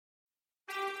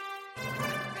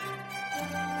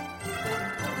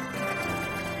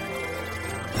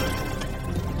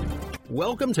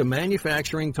Welcome to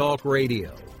Manufacturing Talk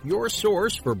Radio, your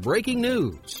source for breaking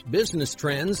news, business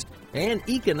trends, and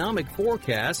economic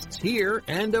forecasts here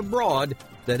and abroad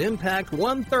that impact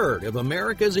 1/3 of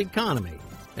America's economy.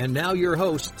 And now your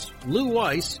hosts, Lou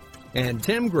Weiss and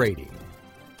Tim Grady.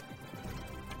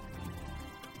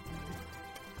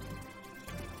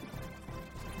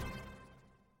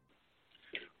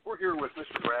 We're here with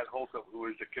Mr. Brad Holcomb, who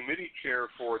is the committee chair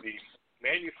for the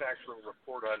Manufacturing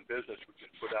Report on Business, which is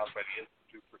put out by the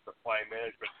Institute for Supply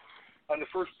Management on the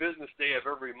first business day of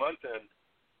every month, and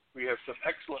we have some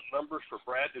excellent numbers for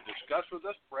Brad to discuss with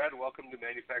us. Brad, welcome to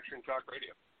Manufacturing Talk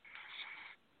Radio.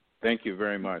 Thank you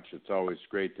very much. It's always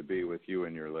great to be with you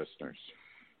and your listeners.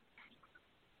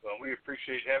 Well, we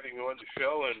appreciate having you on the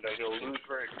show, and I know Lou's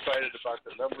very excited about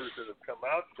the numbers that have come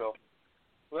out, so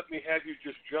let me have you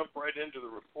just jump right into the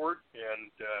report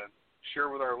and share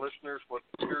with our listeners what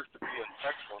appears to be an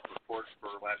excellent report for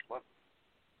last month.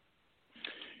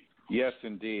 Yes,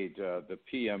 indeed. The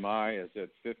PMI is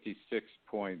at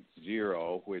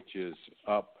 56.0, which is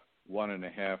up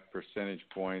 1.5 percentage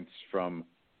points from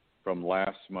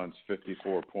last month's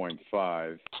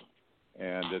 54.5,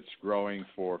 and it's growing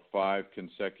for 5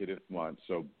 consecutive months.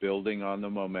 So building on the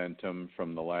momentum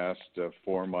from the last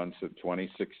 4 months of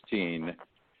 2016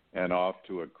 and off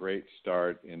to a great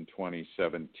start in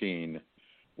 2017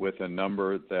 with a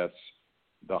number that's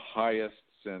the highest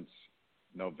since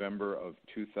November of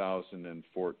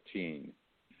 2014.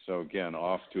 So again,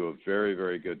 off to a very,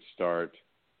 very good start,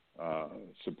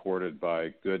 supported by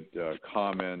good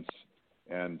comments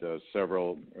and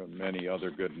many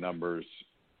other good numbers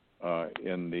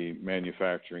in the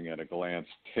Manufacturing at a Glance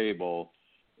table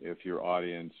if your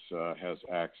audience has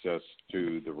access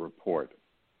to the report.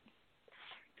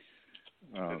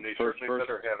 And they certainly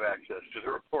better have access to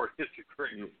the report. It's a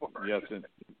great report.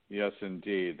 Yes,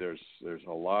 indeed. There's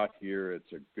a lot here.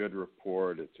 It's a good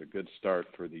report. It's a good start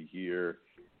for the year.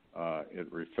 It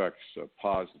reflects a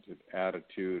positive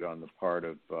attitude on the part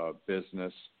of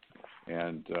business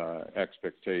and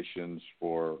expectations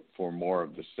for more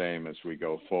of the same as we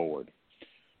go forward.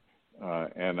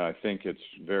 And I think it's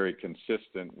very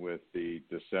consistent with the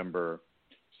December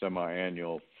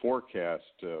semi-annual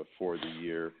forecast for the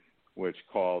year, which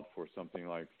called for something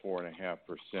like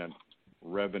 4.5%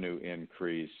 revenue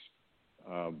increase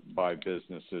by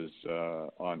businesses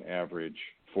on average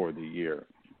for the year.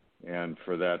 And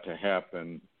for that to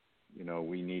happen,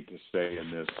 we need to stay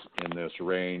in this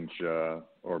range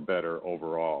or better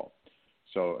overall.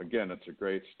 So again, it's a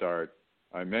great start.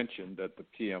 I mentioned that the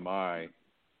PMI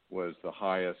was the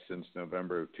highest since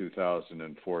November of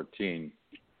 2014.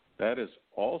 That is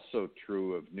also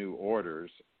true of new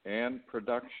orders and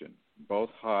production, both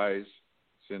highs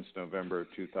since November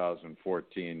of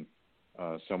 2014,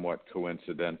 somewhat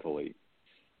coincidentally.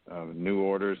 New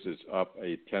orders is up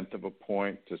 0.1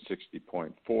 point to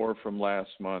 60.4 from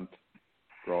last month,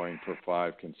 growing for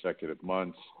 5 consecutive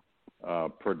months.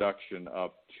 Production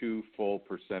up 2 full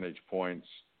percentage points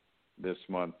this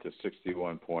month to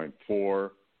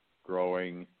 61.4,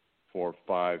 growing for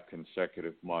 5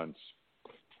 consecutive months.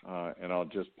 And I'll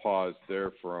just pause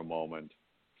there for a moment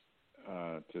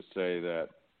to say that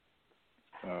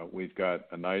we've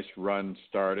got a nice run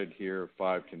started here,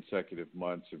 5 consecutive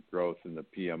months of growth in the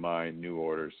PMI, new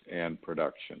orders, and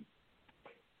production.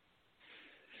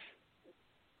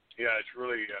 Yeah, it's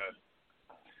really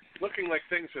looking like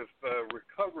things have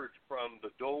recovered from the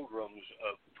doldrums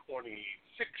of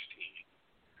 2016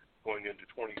 going into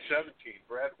 2017.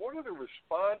 Brad, what are the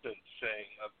respondents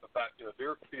saying about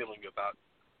their feeling about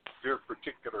their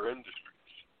particular industries?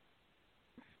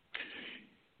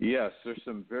 Yes, there's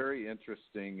some very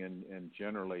interesting and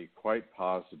generally quite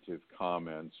positive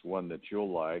comments. One that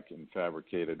you'll like in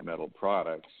Fabricated Metal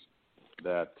Products,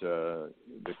 that the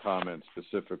comment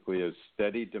specifically is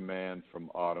steady demand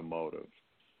from automotive.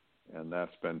 And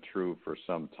that's been true for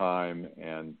some time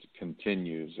and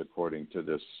continues according to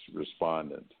this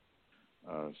respondent.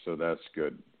 So that's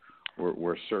good.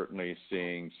 We're certainly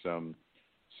seeing some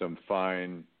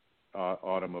fine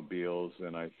automobiles,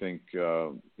 and I think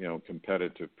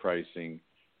competitive pricing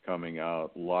coming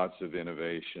out, lots of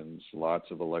innovations, lots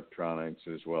of electronics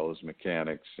as well as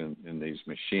mechanics in these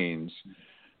machines,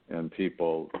 and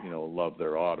people love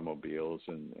their automobiles,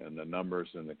 and the numbers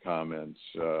in the comments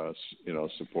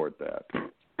support that.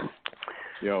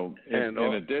 In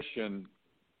addition,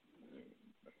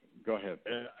 go ahead.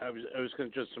 I was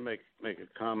going to just make a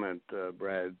comment,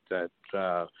 Brad, that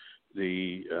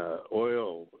the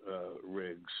oil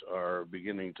rigs are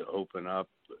beginning to open up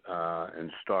and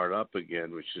start up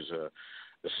again, which is a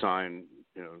sign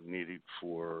needed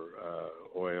for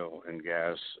oil and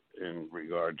gas in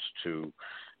regards to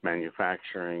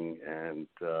manufacturing and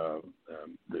the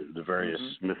various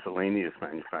miscellaneous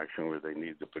manufacturing where they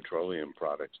need the petroleum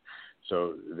products.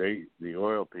 So the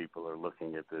oil people are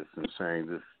looking at this and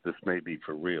saying this may be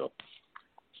for real.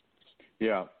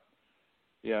 Yeah,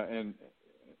 and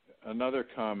another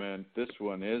comment, this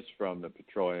one is from the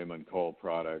petroleum and coal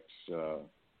products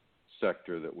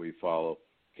sector that we follow.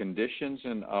 Conditions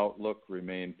and outlook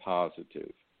remain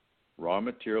positive. Raw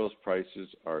materials prices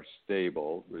are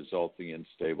stable, resulting in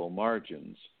stable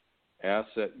margins.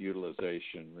 Asset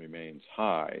utilization remains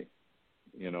high.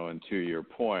 And to your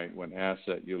point, when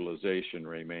asset utilization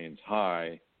remains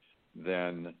high,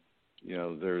 then,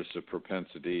 there's a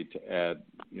propensity to add,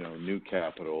 new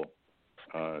capital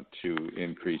to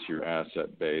increase your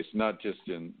asset base, not just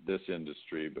in this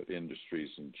industry, but industries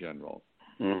in general.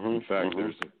 In fact,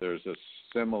 there's a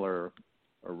similar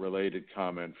or related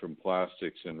comment from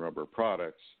plastics and rubber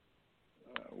products,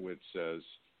 which says,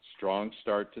 strong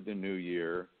start to the new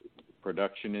year,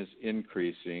 production is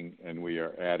increasing, and we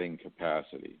are adding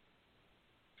capacity.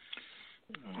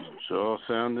 So all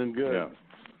sounding good.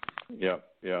 Yeah.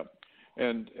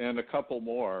 And a couple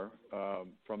more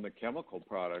from the chemical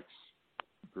products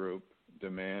group,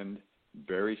 demand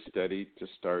very steady to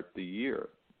start the year.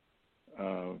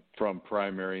 From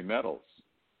primary metals,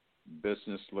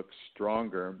 business looks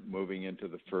stronger moving into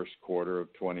the first quarter of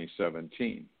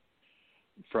 2017.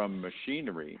 From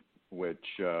machinery, which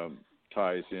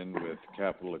ties in with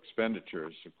capital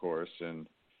expenditures, of course, and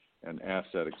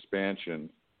asset expansion,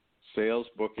 sales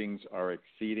bookings are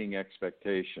exceeding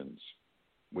expectations.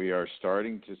 We are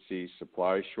starting to see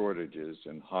supply shortages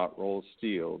in hot rolled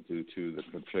steel due to the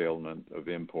curtailment of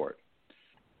import.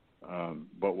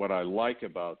 But what I like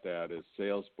about that is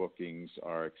sales bookings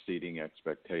are exceeding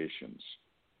expectations.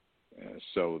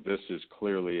 So this is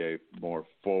clearly a more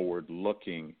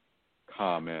forward-looking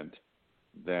comment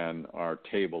than our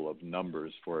table of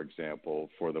numbers, for example,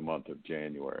 for the month of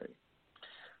January.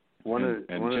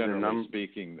 Generally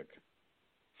speaking,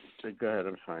 go ahead.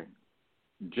 I'm sorry.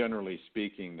 Generally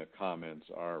speaking, the comments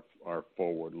are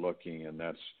forward-looking, and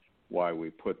that's why we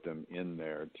put them in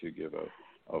there to give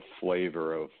a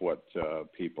flavor of what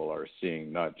people are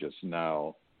seeing, not just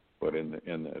now, but in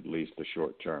at least the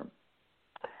short term.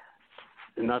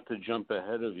 Not to jump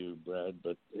ahead of you, Brad,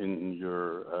 but in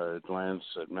your glance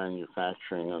at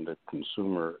manufacturing on the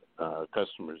consumer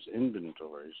customers'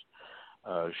 inventories,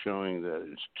 showing that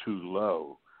it's too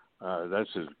low, that's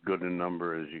as good a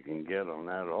number as you can get on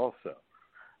that also,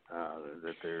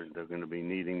 that they're going to be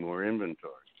needing more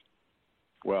inventory.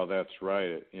 Well, that's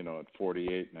right. At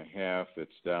 48.5,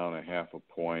 it's down a half a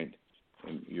point.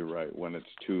 And you're right. When it's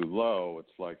too low,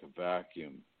 it's like a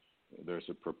vacuum. There's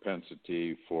a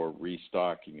propensity for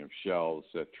restocking of shelves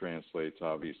that translates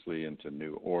obviously into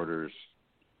new orders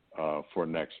for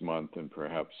next month and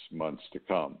perhaps months to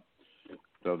come.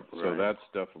 So that's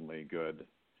definitely good.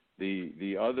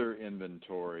 The other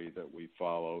inventory that we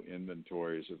follow,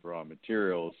 inventories of raw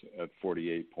materials at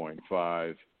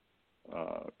 48.5,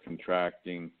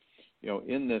 contracting,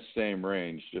 in this same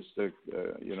range, just a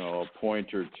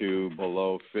point or two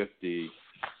below 50,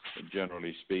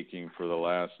 generally speaking, for the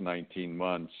last 19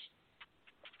 months,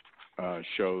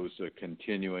 shows a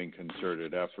continuing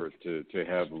concerted effort to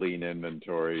have lean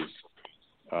inventories.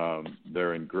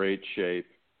 They're in great shape,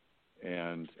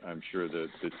 and I'm sure that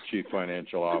the chief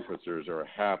financial officers are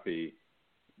happy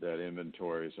that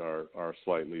inventories are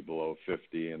slightly below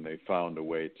 50, and they found a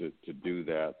way to do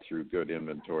that through good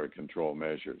inventory control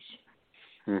measures.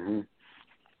 Mm-hmm.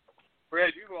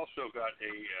 Brad, you've also got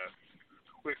a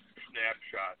quick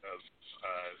snapshot of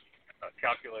a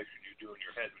calculation you do in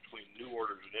your head between new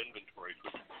orders and inventories,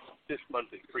 which this month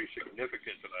is pretty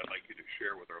significant, that I'd like you to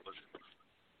share with our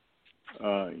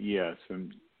listeners. Yes,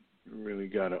 and really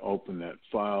got to open that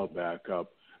file back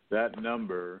up. That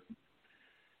number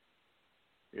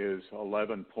is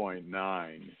 11.9,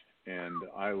 and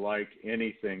I like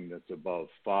anything that's above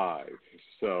 5.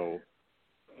 So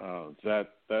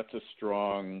that's a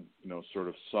strong, sort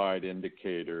of side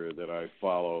indicator that I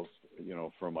follow,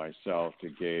 for myself to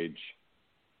gauge,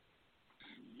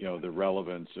 the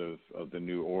relevance of the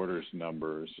new orders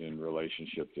numbers in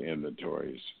relationship to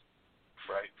inventories.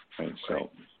 Right. And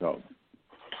so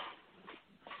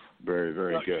very,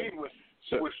 very good.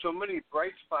 With so many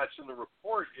bright spots in the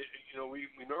report, we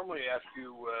normally ask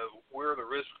you where are the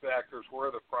risk factors, where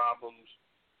are the problems,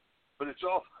 but it's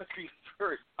all looking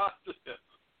very positive.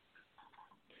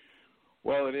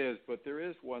 Well, it is, but there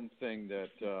is one thing that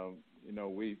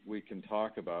we can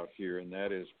talk about here, and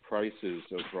that is prices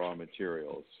of raw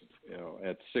materials.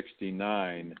 At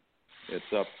 69, it's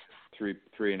up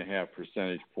 3.5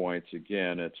 percentage points.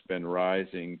 Again, it's been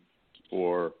rising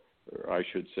or I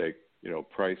should say,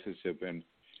 prices have been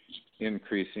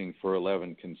increasing for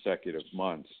 11 consecutive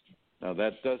months. Now,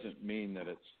 that doesn't mean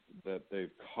that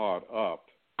they've caught up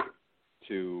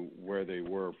to where they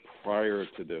were prior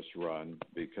to this run,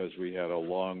 because we had a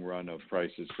long run of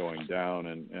prices going down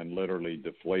and literally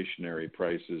deflationary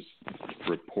prices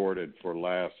reported for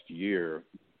last year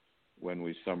when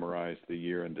we summarized the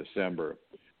year in December.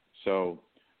 So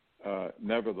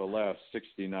nevertheless,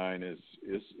 69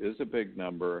 is a big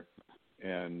number,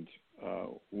 and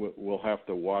we'll have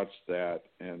to watch that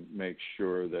and make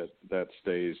sure that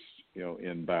stays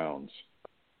in bounds.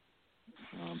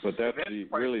 But that's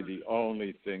really the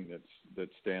only thing that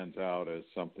stands out as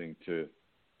something to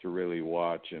really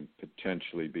watch and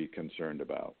potentially be concerned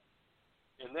about.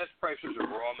 And that's prices of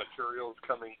raw materials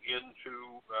coming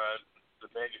into the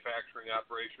manufacturing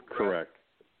operation, Brad? Correct.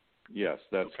 Yes,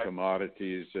 that's okay.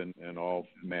 Commodities and all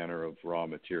manner of raw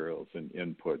materials and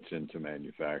inputs into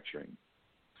manufacturing.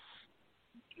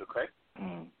 Okay.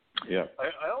 Yeah.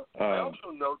 I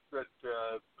also note that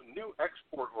new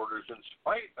export orders, in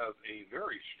spite of a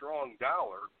very strong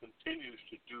dollar, continues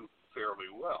to do fairly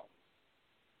well.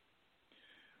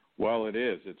 Well, it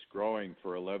is. It's growing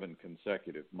for 11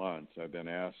 consecutive months. I've been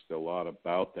asked a lot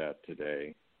about that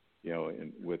today,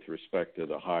 with respect to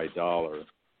the high dollar.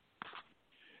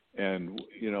 And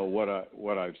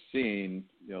what I've seen,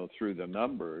 through the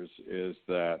numbers is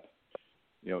that,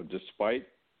 despite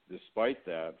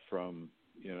that, from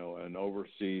an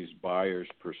overseas buyer's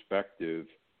perspective,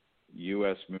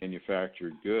 U.S.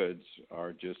 manufactured goods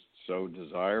are just so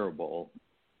desirable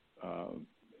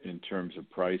in terms of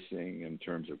pricing, in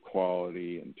terms of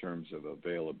quality, in terms of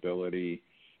availability,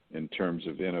 in terms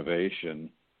of innovation,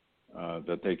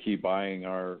 that they keep buying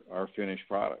our finished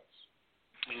products.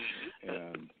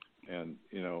 And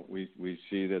we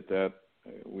see that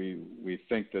we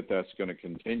think that's going to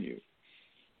continue.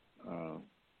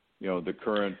 The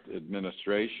current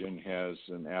administration has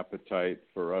an appetite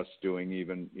for us doing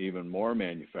even more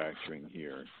manufacturing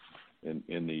here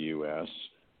in the U.S.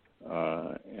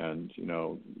 And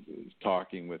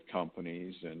talking with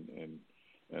companies,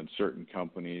 and certain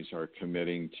companies are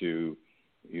committing to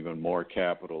even more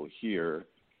capital here.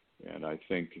 And I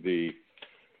think the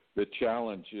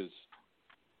challenge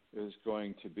is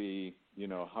going to be,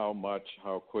 how much,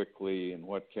 how quickly, in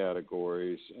what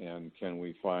categories, and can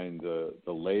we find the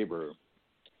labor,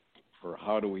 or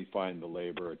how do we find the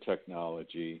labor or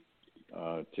technology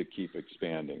to keep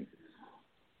expanding?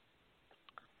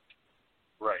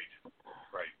 Right.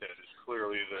 That is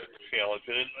clearly the challenge.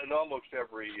 And in almost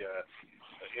every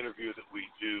interview that we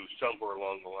do, somewhere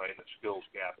along the line, the skills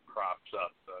gap crops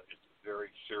up. It's a very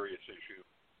serious issue.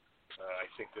 I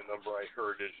think the number I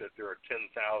heard is that there are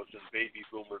 10,000 baby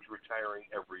boomers retiring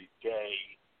every day.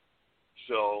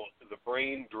 So the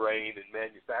brain drain in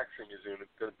manufacturing is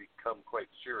going to become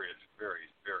quite serious very,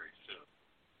 very soon.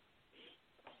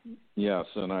 Yes,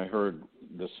 and I heard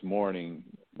this morning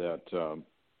that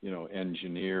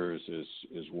engineers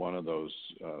is one of those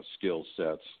skill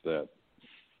sets that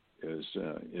is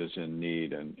in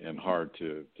need and hard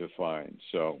to find.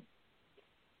 So.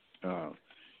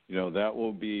 That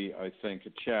will be, I think,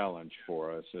 a challenge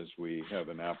for us as we have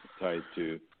an appetite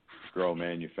to grow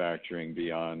manufacturing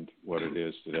beyond what it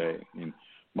is today. I mean,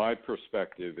 my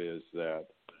perspective is that,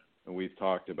 and we've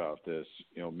talked about this,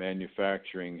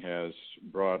 manufacturing has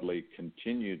broadly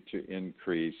continued to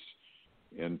increase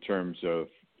in terms of,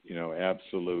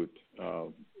 absolute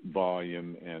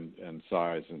volume and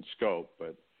size and scope.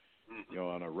 But,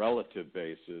 on a relative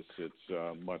basis,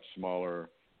 it's much smaller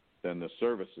than the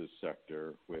services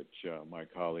sector, which my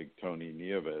colleague Tony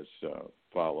Nieves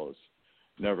follows.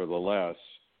 Nevertheless,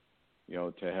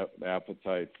 to have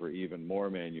appetite for even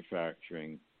more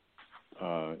manufacturing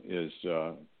is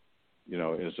a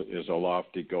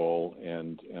lofty goal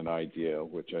and an idea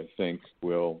which I think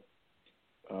will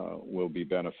be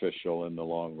beneficial in the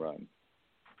long run.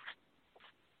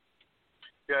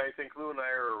 Yeah, I think Lou and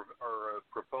I are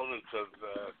proponents of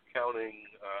counting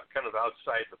kind of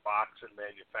outside the box in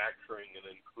manufacturing and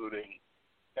including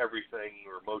everything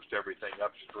or most everything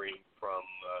upstream from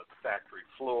the factory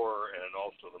floor, and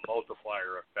also the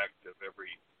multiplier effect of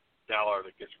every dollar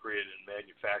that gets created in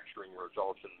manufacturing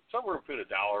results in somewhere between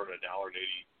 $1 and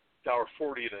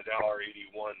 $1.40 and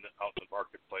 $1.81 out in the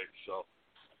marketplace. So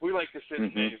we like to say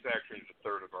that manufacturing is a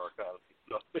third of our economy.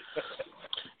 So.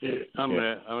 I'm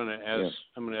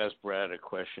gonna ask Brad a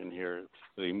question here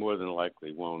that he more than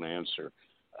likely won't answer.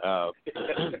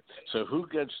 So who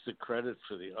gets the credit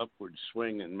for the upward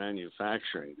swing in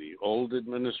manufacturing, the old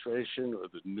administration or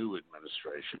the new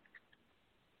administration?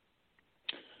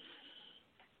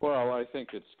 Well, I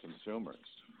think it's consumers.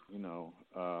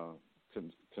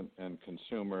 and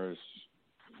consumers,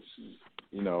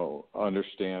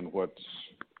 understand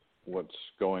what's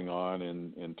going on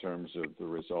in terms of the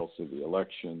results of the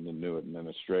election, the new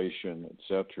administration, et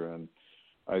cetera. And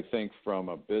I think from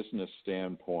a business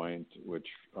standpoint, which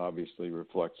obviously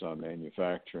reflects on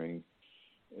manufacturing,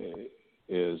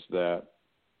 is that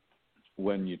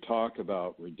when you talk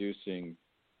about reducing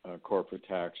corporate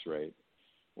tax rate,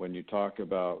 when you talk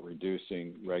about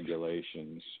reducing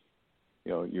regulations,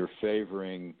 you're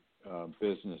favoring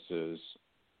businesses,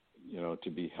 to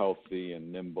be healthy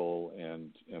and nimble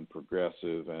and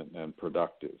progressive and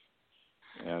productive.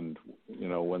 And,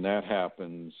 when that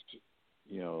happens,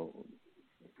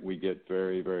 we get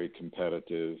very, very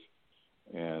competitive.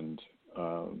 And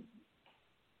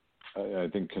I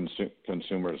think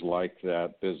consumers like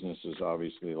that. Businesses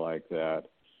obviously like that.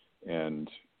 And,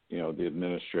 the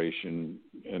administration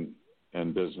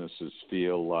and businesses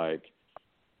feel like,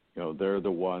 they're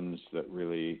the ones that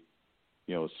really,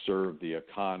 serve the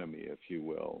economy, if you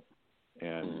will.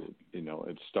 And,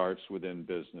 it starts within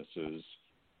businesses,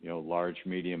 large,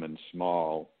 medium, and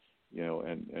small,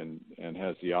 and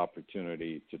has the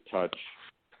opportunity to touch,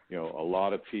 a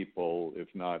lot of people,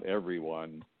 if not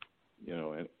everyone,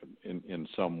 in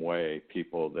some way,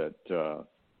 people that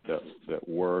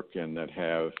work and that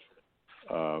have,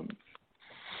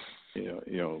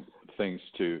 things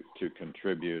to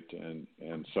contribute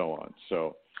and so on.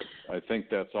 So I think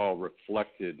that's all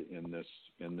reflected in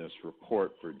this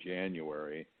report for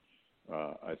January.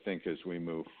 I think as we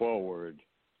move forward,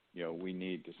 we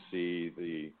need to see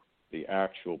the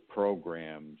actual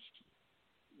programs,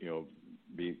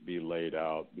 be laid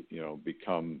out,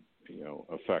 become,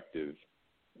 effective,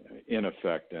 in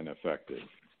effect and effective.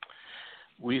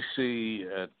 We see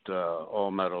at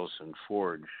All Metals and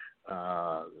Forge,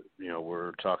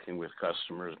 we're talking with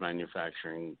customers,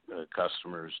 manufacturing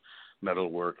customers,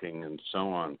 metalworking, and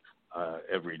so on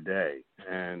every day.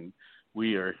 And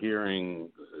we are hearing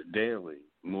daily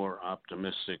more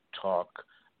optimistic talk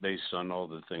based on all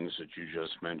the things that you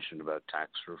just mentioned about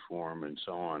tax reform and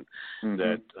so on,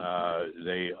 that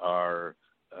they are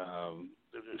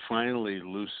finally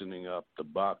loosening up the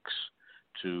bucks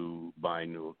to buy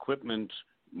new equipment,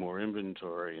 more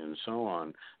inventory, and so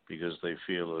on, because they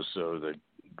feel as though that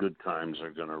good times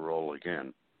are going to roll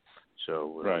again.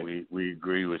 So right. we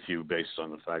agree with you based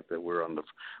on the fact that we're on the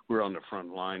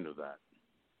front line of that.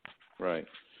 Right.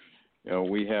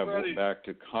 We have back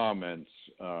to comments.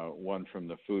 One from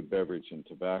the food, beverage, and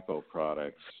tobacco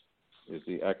products is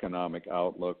the economic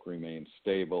outlook remains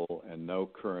stable and no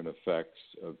current effects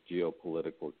of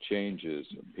geopolitical changes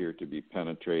appear to be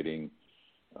penetrating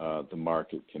the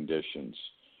market conditions.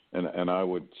 And I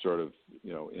would sort of,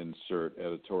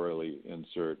 editorially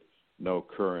insert no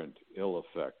current ill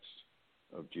effects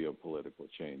of geopolitical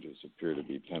changes appear to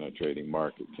be penetrating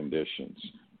market conditions.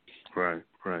 Right.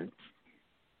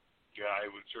 Yeah, I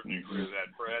would certainly agree with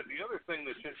that, Brad. The other thing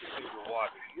that's interesting to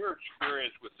watch, your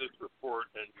experience with this report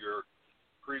and your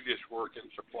previous work in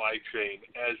supply chain,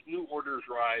 as new orders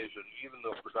rise and even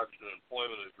though production and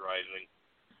employment is rising,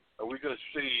 are we going to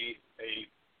see a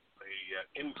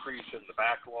increase in the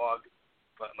backlog?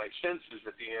 But my sense is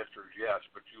that the answer is yes,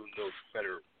 but you know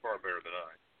far better than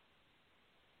I.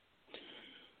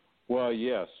 Well,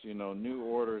 yes, new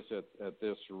orders at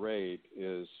this rate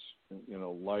is,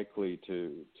 likely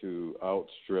to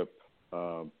outstrip,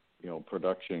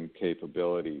 production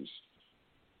capabilities,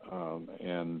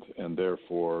 and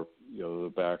therefore,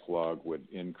 the backlog would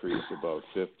increase above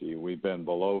 50. We've been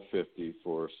below 50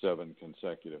 for 7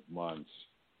 consecutive months,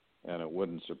 and it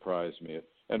wouldn't surprise me.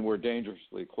 And we're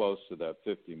dangerously close to that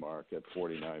 50 mark at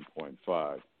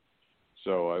 49.5.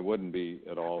 So I wouldn't be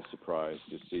at all surprised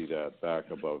to see that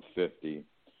back above 50.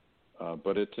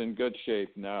 But it's in good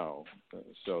shape now,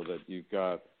 so that you've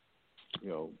got,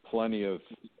 plenty of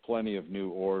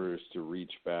new orders to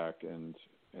reach back and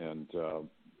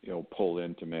pull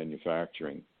into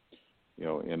manufacturing,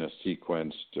 in a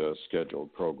sequenced,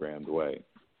 scheduled, programmed way.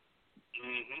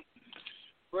 Mm-hmm.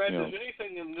 Brad, does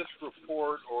anything in this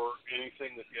report or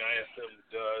anything that the ISM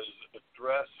does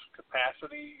address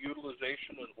capacity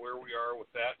utilization and where we are with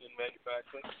that in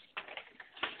manufacturing?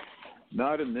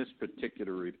 Not in this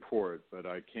particular report, but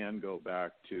I can go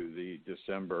back to the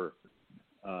December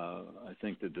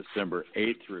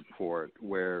 8th report,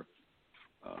 where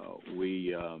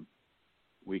we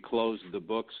closed the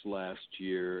books last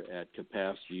year at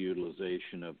capacity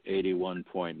utilization of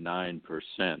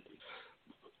 81.9%.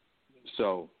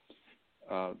 So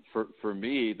for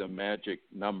me, the magic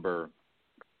number,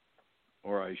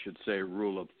 or I should say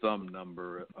rule of thumb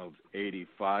number of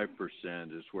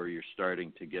 85% is where you're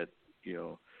starting to get,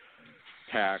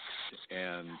 taxed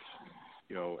and,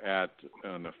 at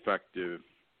an effective,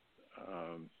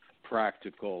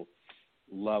 practical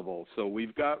level. So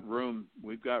we've got room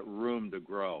to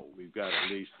grow. We've got at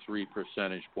least 3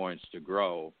 percentage points to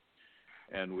grow.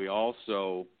 And we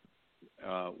also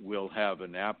will have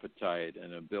an appetite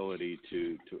and ability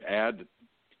to add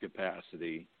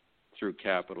capacity through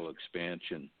capital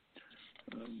expansion.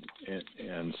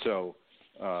 And so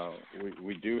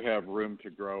we do have room to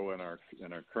grow in our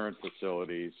current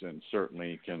facilities, and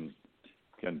certainly can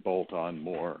bolt on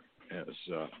more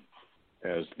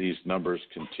as these numbers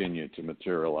continue to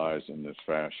materialize in this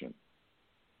fashion.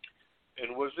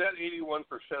 And was that 81%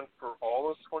 for all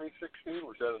of 2016?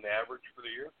 Was that an average for the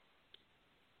year?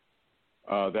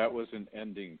 That was an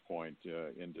ending point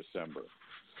in December.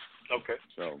 Okay.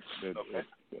 So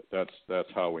that's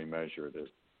how we measured it.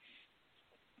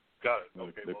 Got it.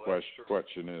 Okay. The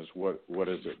question is, what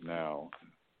is it now?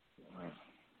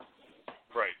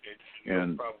 Right.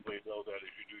 You'll probably know that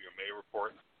as you do your May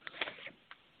report.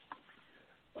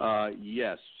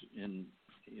 Yes,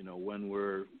 when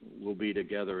we'll be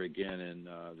together again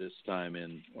this time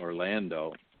in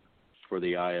Orlando for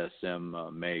the ISM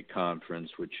May conference,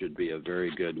 which should be a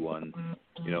very good one.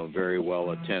 Very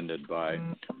well attended by,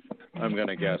 I'm going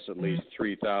to guess, at least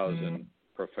 3,000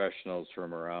 professionals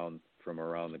from around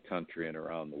the country and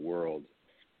around the world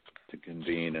to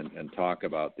convene and talk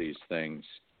about these things.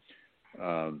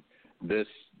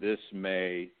 This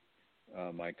May,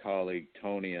 my colleague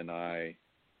Tony and I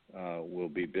will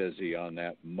be busy on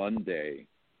that Monday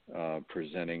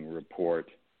presenting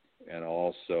report, and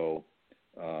also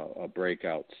a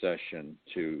breakout session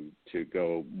to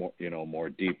go more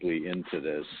deeply into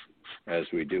this, as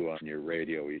we do on your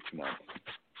radio each month.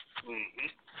 Mm-hmm.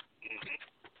 Mm-hmm.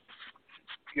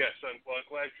 Yes, I'm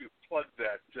glad you plugged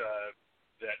that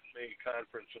May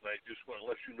conference, and I just want to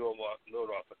let you know off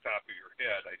the top of your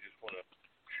head. I just want to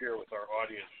share with our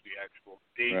audience the actual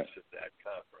dates of that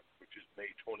conference, which is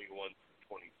May 21 to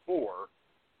 24.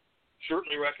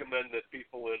 Certainly recommend that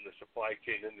people in the supply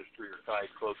chain industry are tied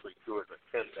closely to it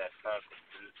attend that conference.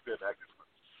 It's been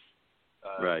excellent.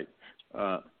 Right.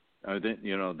 I think,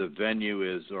 the venue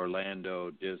is Orlando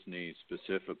Disney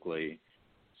specifically,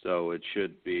 so it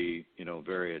should be,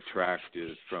 very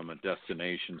attractive from a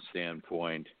destination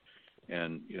standpoint,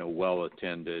 and, well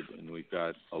attended, and we've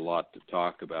got a lot to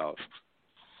talk about.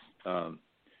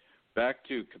 Back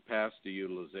to capacity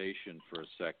utilization for a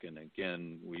second.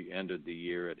 Again, we ended the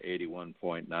year at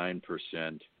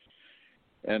 81.9%.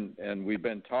 And we've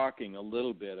been talking a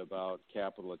little bit about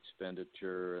capital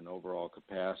expenditure and overall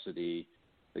capacity.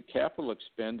 The capital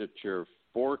expenditure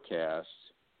forecast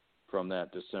from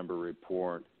that December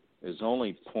report is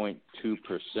only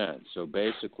 0.2%. So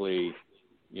basically,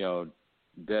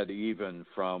 dead even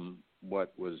from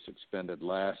what was expended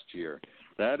last year.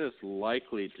 That is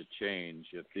likely to change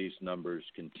if these numbers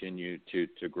continue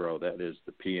to grow. That is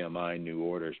the PMI new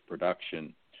orders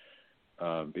production,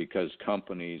 because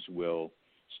companies will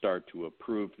start to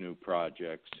approve new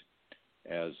projects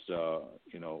as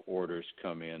orders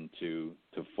come in to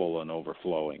full and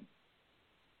overflowing.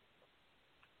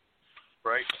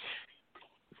 Right.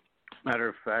 Matter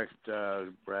of fact,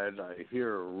 Brad, I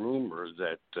hear a rumor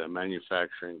that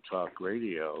Manufacturing Talk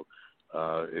Radio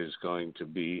is going to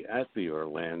be at the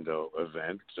Orlando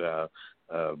event,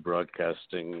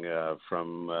 broadcasting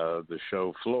from the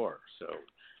show floor. So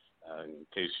in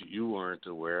case you weren't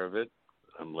aware of it,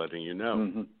 I'm letting you know.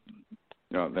 Mm-hmm.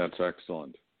 No, that's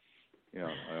excellent. Yeah,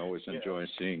 I always enjoy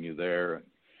seeing you there.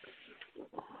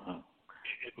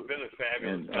 It's been a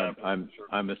fabulous conference.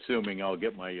 I'm assuming I'll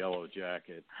get my yellow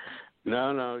jacket.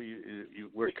 No,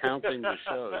 we're counting the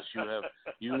shows.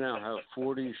 You now have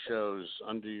 40 shows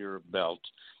under your belt.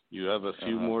 You have a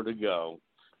few more to go,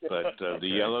 but the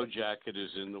yellow jacket is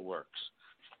in the works.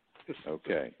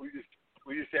 Okay.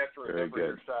 We just have to remember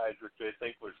your size, which I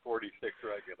think was 46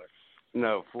 regular.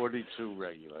 No, 42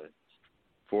 regular.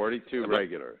 42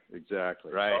 regular,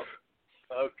 exactly. Right.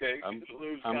 Oh, okay. I'm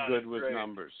good with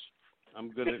numbers. I'm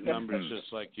good at numbers,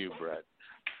 just like you, Brad.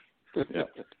 Yeah.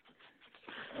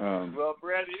 Well,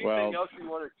 Brad, anything else you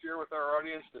want to share with our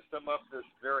audience to sum up this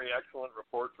very excellent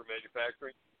report for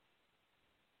manufacturing?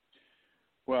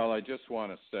 Well, I just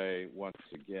want to say once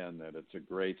again that it's a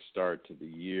great start to the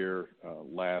year.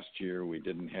 Last year we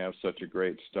didn't have such a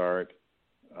great start.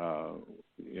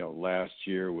 Last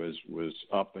year was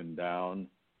up and down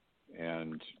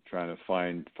and trying to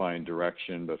find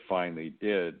direction, but finally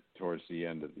did towards the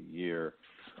end of the year,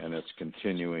 and it's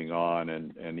continuing on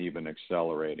and even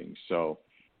accelerating. So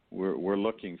we're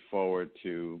looking forward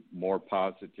to more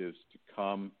positives to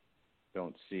come.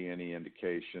 Don't see any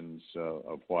indications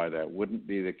of why that wouldn't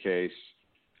be the case.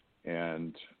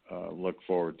 and look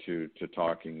forward to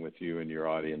talking with you and your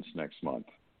audience next month.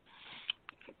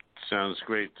 Sounds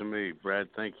great to me. Brad,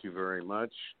 thank you very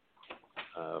much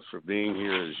for being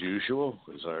here as usual,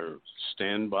 as our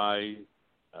standby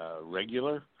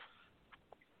regular.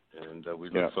 And we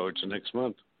look forward to next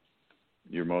month.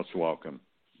 You're most welcome.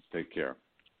 Take care.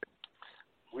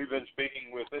 We've been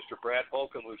speaking with Mr. Brad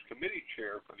Holcomb, who's committee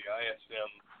chair for the ISM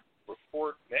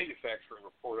Manufacturing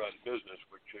Report on Business,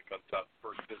 which comes out the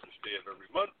first business day of every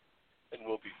month, and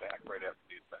we'll be back right after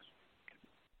the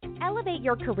investment. Elevate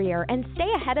your career and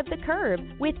stay ahead of the curve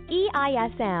with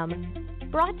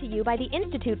EISM. Brought to you by the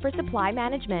Institute for Supply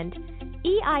Management.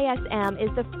 EISM is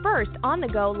the first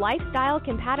on-the-go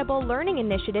lifestyle-compatible learning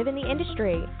initiative in the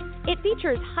industry. It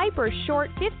features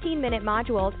hyper-short 15-minute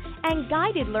modules and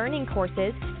guided learning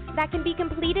courses that can be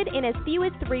completed in as few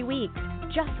as 3 weeks,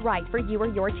 just right for you or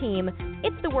your team.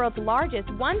 It's the world's largest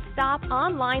one-stop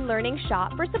online learning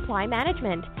shop for supply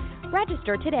management.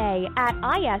 Register today at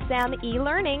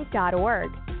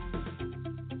ismelearning.org.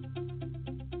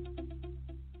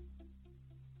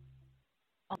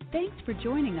 Thanks for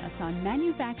joining us on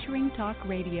Manufacturing Talk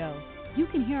Radio. You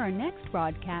can hear our next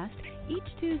broadcast each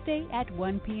Tuesday at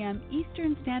 1 p.m.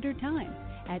 Eastern Standard Time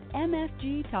at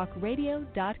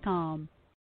mfgtalkradio.com.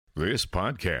 This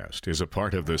podcast is a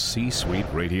part of the C-Suite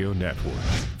Radio Network.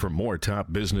 For more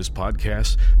top business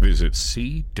podcasts, visit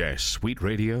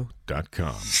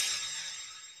c-suiteradio.com.